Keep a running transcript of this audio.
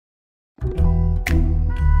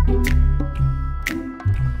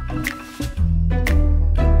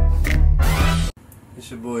It's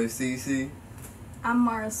your boy CC. I'm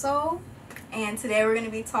Marahsol, and today we're going to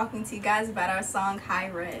be talking to you guys about our song High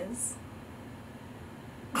Res.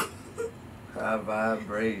 High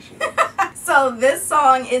vibration. So this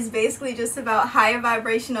song is basically just about higher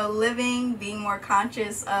vibrational living, being more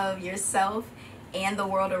conscious of yourself and the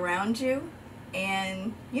world around you,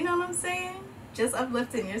 and you know what I'm saying? Just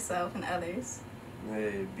uplifting yourself and others.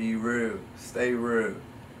 Hey, be real. Stay real.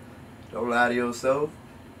 Don't lie to yourself.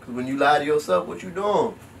 Because when you lie to yourself, what you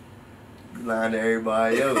doing? You lying to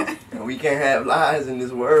everybody else. And we can't have lies in this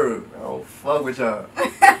world. I don't fuck with y'all.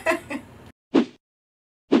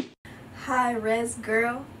 High res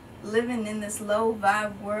girl, living in this low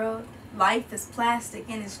vibe world. Life is plastic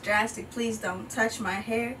and it's drastic. Please don't touch my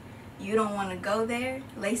hair. You don't want to go there.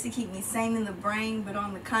 Lacy keep me sane in the brain, but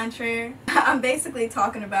on the contrary. I'm basically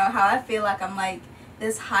talking about how I feel like I'm like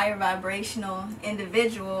this higher vibrational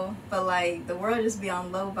individual, but like the world just be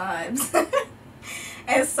on low vibes.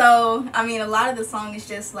 And so, I mean, a lot of the song is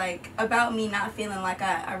just like about me not feeling like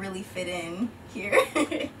I really fit in here.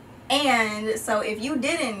 And so if you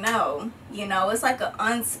didn't know, you know, it's like an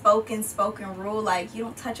unspoken rule, like you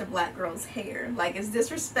don't touch a black girl's hair. Like it's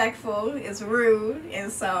disrespectful, it's rude,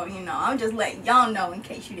 and so, you know, I'm just letting y'all know in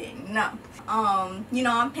case you didn't know. You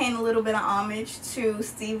know, I'm paying a little bit of homage to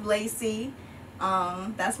Steve Lacy.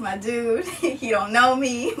 That's my dude. He don't know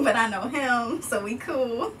me, but I know him, so we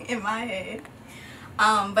cool in my head.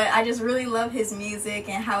 But I just really love his music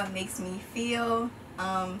and how it makes me feel.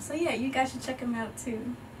 So yeah, you guys should check him out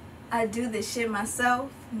too. I do this shit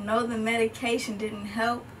myself. No, the medication didn't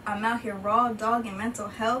help. I'm out here raw dogging mental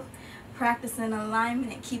health, practicing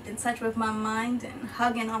alignment and keep in touch with my mind and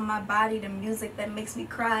hugging on my body the music that makes me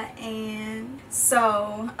cry. And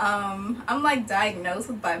so I'm like diagnosed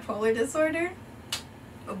with bipolar disorder,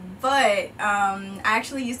 but I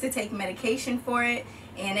actually used to take medication for it,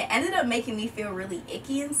 and it ended up making me feel really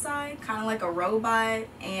icky inside, kind of like a robot.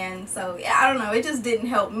 And so yeah, I don't know, it just didn't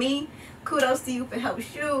help me. Kudos to you if it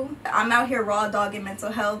helps you. I'm out here raw dogging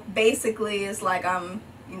mental health. Basically, it's like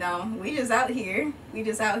you know, we just out here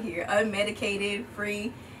unmedicated,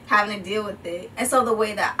 free, having to deal with it. And so the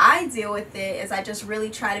way that I deal with it is I just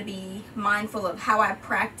really try to be mindful of how I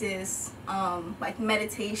practice like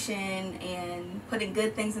meditation and putting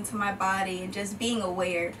good things into my body and just being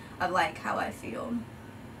aware of like how I feel.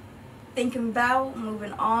 Thinking about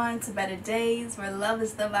moving on to better days where love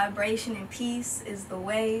is the vibration and peace is the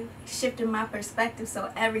wave. Shifting my perspective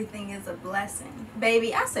so everything is a blessing.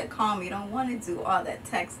 Baby, I said calm, you don't want to do all that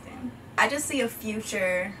texting. I just see a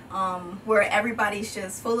future where everybody's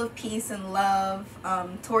just full of peace and love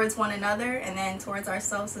towards one another and then towards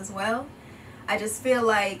ourselves as well. I just feel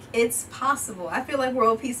like it's possible. I feel like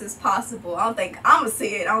world peace is possible. I don't think I'm gonna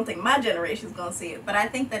see it. I don't think my generation's gonna see it, but I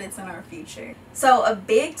think that it's in our future. So a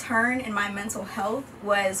big turn in my mental health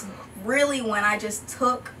was really when I just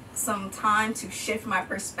took some time to shift my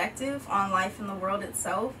perspective on life and the world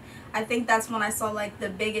itself. I think that's when I saw like the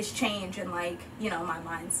biggest change in like, you know, my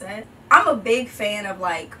mindset. I'm a big fan of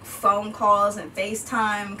like phone calls and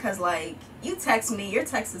FaceTime because like you text me, your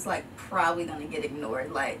text is like probably gonna get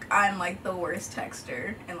ignored. Like I'm like the worst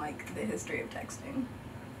texter in like the history of texting.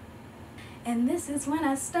 And this is when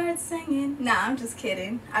I start singing. Nah, I'm just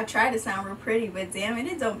kidding. I try to sound real pretty, but damn it,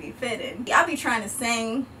 it don't be fitting. I be trying to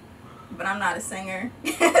sing, but I'm not a singer.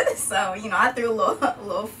 So, you know, I threw a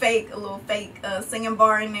little fake singing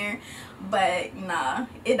bar in there, but nah,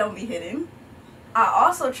 it don't be hidden. I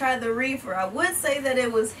also tried the reefer. I would say that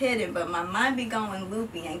it was hidden, but my mind be going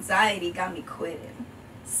loopy. Anxiety got me quitting.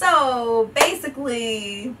 So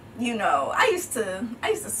basically, you know, I used to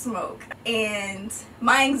smoke, and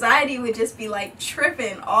my anxiety would just be like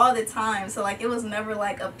tripping all the time. So like it was never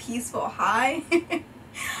like a peaceful high.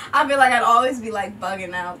 I feel like I'd always be like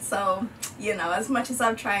bugging out. So, you know, as much as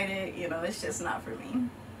I've tried it, you know, it's just not for me.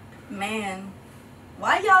 Man,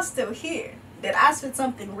 why y'all still here? Did I spit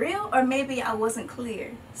something real, or maybe I wasn't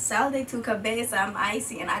clear? Salde tu cabeza, I'm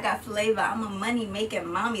icy and I got flavor. I'm a money making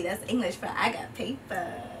mommy. That's English for I got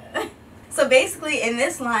paper. So basically in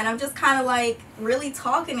this line, I'm just kind of like really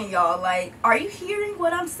talking to y'all. Like, are you hearing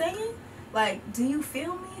what I'm saying? Like, do you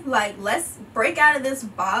feel me? Like, let's break out of this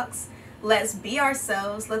box. Let's be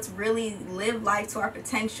ourselves. Let's really live life to our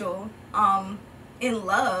potential in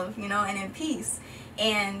love, you know, and in peace.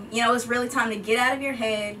 And, you know, it's really time to get out of your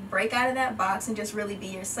head, break out of that box, and just really be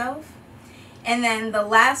yourself. And then the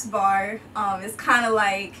last bar is kind of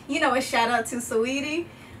like, you know, a shout out to Saweetie,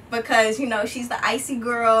 because, you know, she's the icy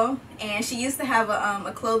girl, and she used to have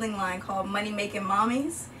a clothing line called Money Making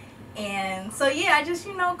Mommies. And so, yeah, I just,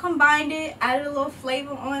 you know, combined it, added a little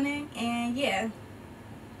flavor on it, and yeah.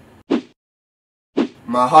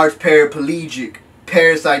 My heart's paraplegic.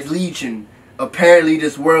 parasites leeching. Apparently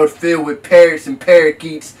this world filled with parrots and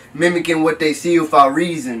parakeets mimicking what they see without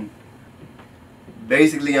reason.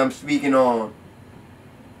 Basically, I'm speaking on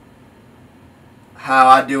how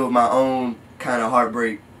I deal with my own kind of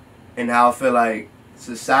heartbreak and how I feel like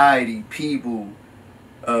society, people,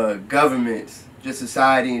 governments, just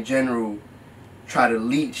society in general try to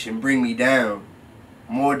leech and bring me down.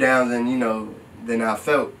 More down than, than I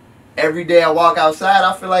felt. Every day I walk outside,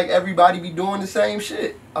 I feel like everybody be doing the same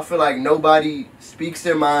shit. I feel like nobody speaks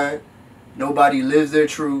their mind, nobody lives their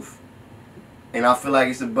truth, and I feel like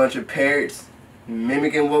it's a bunch of parrots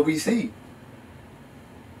mimicking what we see.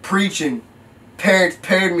 Preaching. Parents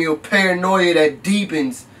paired me with paranoia that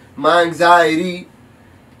deepens my anxiety.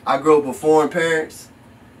 I grew up with foreign parents,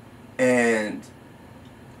 and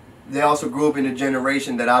they also grew up in a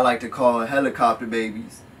generation that I like to call helicopter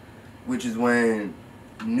babies, which is when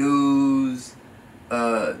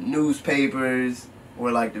newspapers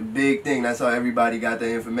were like the big thing. That's how everybody got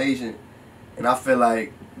their information. And I feel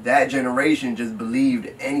like that generation just believed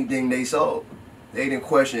anything they saw. They didn't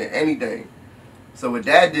question anything. So what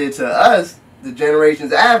that did to us, the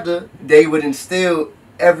generations after, they would instill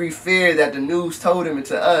every fear that the news told them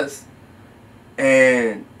into us.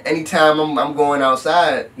 And anytime I'm going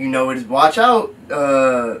outside, it's watch out.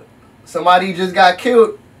 Somebody just got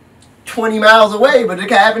killed 20 miles away, but it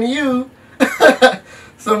could happen to you.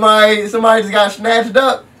 somebody just got snatched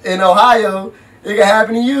up in Ohio. It could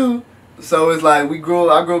happen to you. So it's like I grew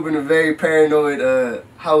up in a very paranoid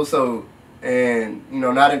household, and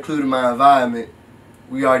not including my environment.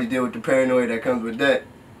 We already deal with the paranoia that comes with that.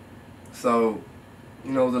 So,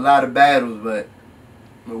 it was a lot of battles, but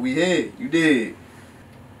we here. You did.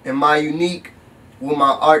 Am I unique? Will my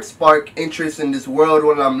art spark interest in this world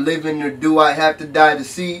while I'm living, or do I have to die to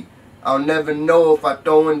see? I'll never know if I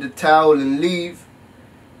throw in the towel and leave.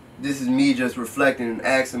 This is me just reflecting and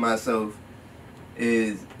asking myself,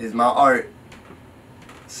 is my art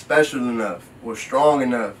special enough or strong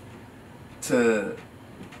enough to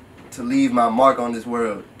leave my mark on this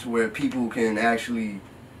world, to where people can actually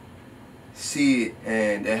see it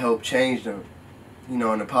and help change them, in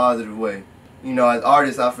a positive way. As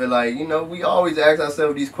artists, I feel like, we always ask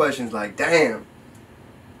ourselves these questions like, damn,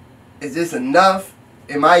 is this enough?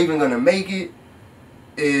 Am I even going to make it?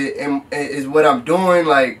 Is what I'm doing,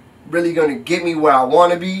 like, really going to get me where I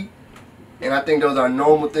want to be? And I think those are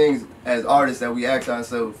normal things as artists that we ask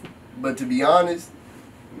ourselves. But to be honest,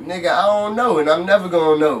 nigga, I don't know, and I'm never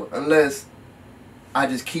going to know unless I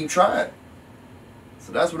just keep trying.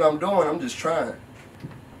 So that's what I'm doing. I'm just trying.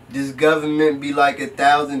 This government be like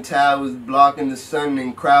 1,000 towers blocking the sun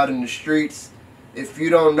and crowding the streets. If you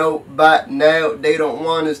don't know by now, they don't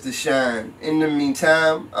want us to shine. In the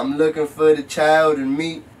meantime, I'm looking for the child in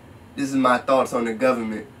me. This is my thoughts on the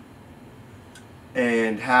government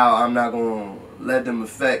and how I'm not going to let them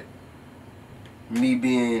affect me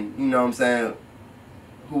being,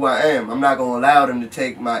 who I am. I'm not going to allow them to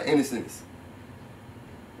take my innocence.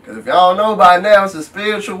 Because if y'all don't know by now, it's a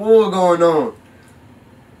spiritual war going on.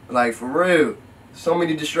 Like, for real. So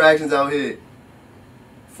many distractions out here.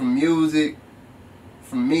 From music,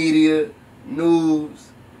 from media, news.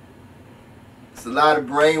 It's a lot of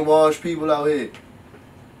brainwashed people out here.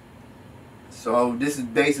 So this is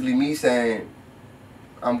basically me saying,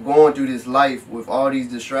 I'm going through this life with all these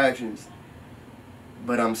distractions,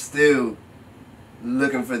 but I'm still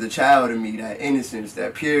looking for the child in me, that innocence,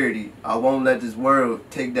 that purity. I won't let this world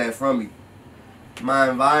take that from me.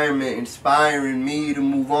 My environment inspiring me to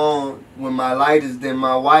move on. When my light is dim,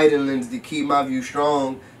 my wider lens to keep my view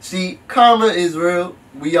strong. See, karma is real.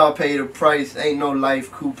 We all pay the price. Ain't no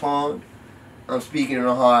life coupon. I'm speaking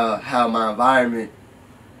on how my environment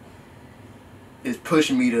is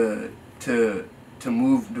pushing me to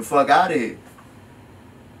move the fuck out of here.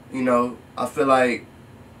 I feel like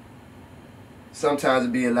sometimes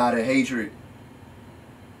it be a lot of hatred.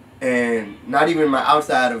 And not even my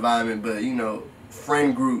outside environment, but,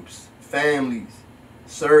 friend groups, families,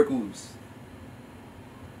 circles.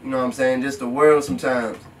 You know what I'm saying? Just the world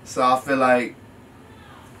sometimes. So I feel like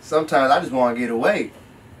sometimes I just want to get away.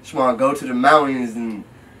 Just want to go to the mountains and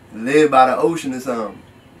live by the ocean or something.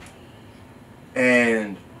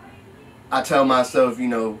 And I tell myself,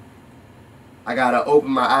 I got to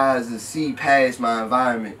open my eyes and see past my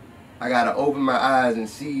environment. I got to open my eyes and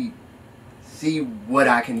see what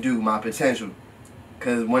I can do, my potential.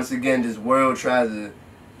 Because once again, this world tries to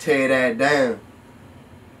tear that down.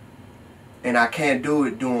 And I can't do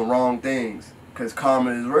it doing wrong things. Because karma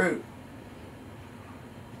is real.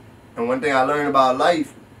 And one thing I learned about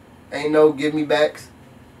life, ain't no give me backs.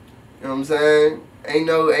 You know what I'm saying? Ain't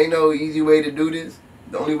no easy way to do this.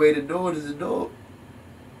 The only way to do it is to do it.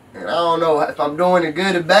 And I don't know if I'm doing it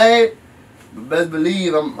good or bad, but best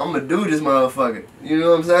believe I'm going to do this motherfucker. You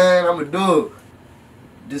know what I'm saying? I'm going to do it.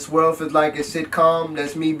 This world feels like a sitcom.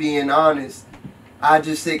 That's me being honest. I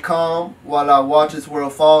just sit calm while I watch this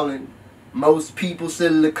world falling. Most people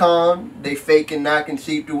sit in the con. They fake and I can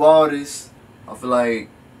see through all this. I feel like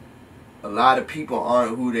a lot of people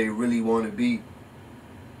aren't who they really want to be.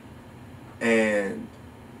 And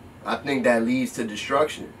I think that leads to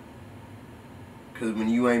destruction. Because when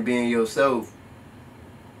you ain't being yourself,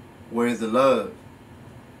 where's the love?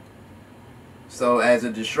 So as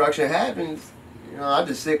a destruction happens, you know, I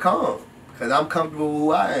just sit calm. Because I'm comfortable with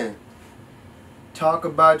who I am. Talk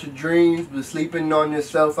about your dreams, but sleeping on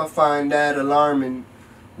yourself, I find that alarming.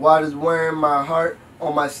 Why does wearing my heart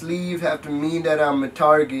on my sleeve have to mean that I'm a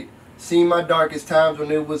target? Seen my darkest times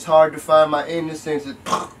when it was hard to find my innocence.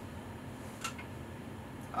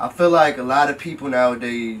 I feel like a lot of people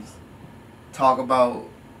nowadays talk about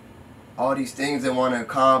all these things they want to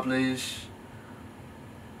accomplish,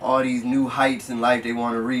 all these new heights in life they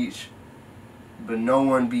want to reach, but no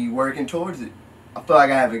one be working towards it. I feel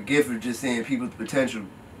like I have a gift of just seeing people's potential.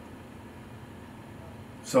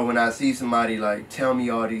 So when I see somebody like tell me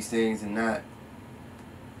all these things and not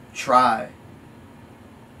try,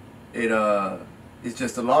 it's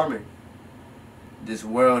just alarming. This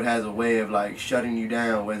world has a way of like shutting you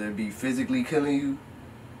down, whether it be physically killing you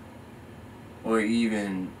or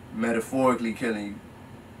even metaphorically killing you,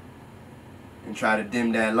 and try to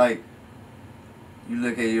dim that light. You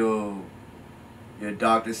look at your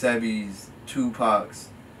Dr. Sebi's, Tupac's,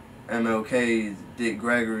 MLK's, Dick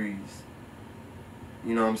Gregory's,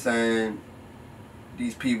 you know what I'm saying?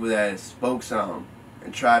 These people that spoke something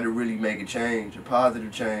and tried to really make a change, a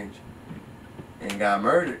positive change, and got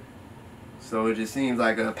murdered. So it just seems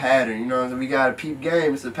like a pattern, you know what I'm saying? We got a peep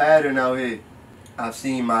game, it's a pattern out here. I've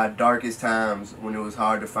seen my darkest times when it was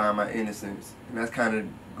hard to find my innocence. And that's kind of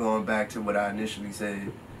going back to what I initially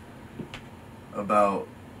said about,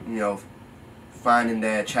 you know, finding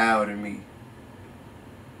that child in me.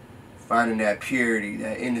 Finding that purity,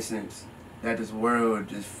 that innocence that this world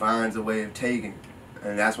just finds a way of taking.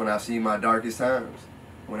 And that's when I see my darkest times.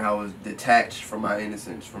 When I was detached from my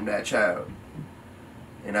innocence, from that child.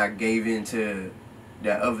 And I gave in to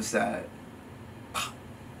that other side.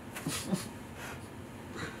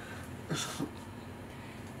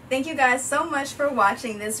 Thank you guys so much for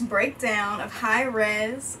watching this breakdown of High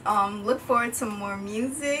Res. Look forward to more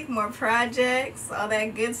music, more projects, all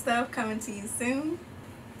that good stuff coming to you soon.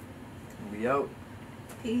 We out.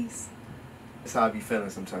 Peace. That's how I be feeling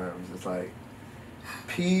sometimes. It's like,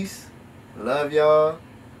 peace, love y'all,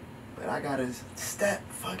 but I gotta step.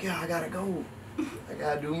 Fuck y'all, I gotta go. I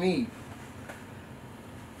gotta do me.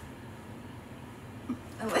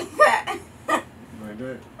 I like that. Like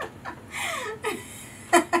that?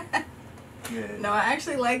 Yeah. No, I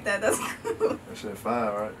actually like that. That's cool. That shit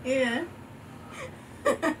fire, right? Yeah.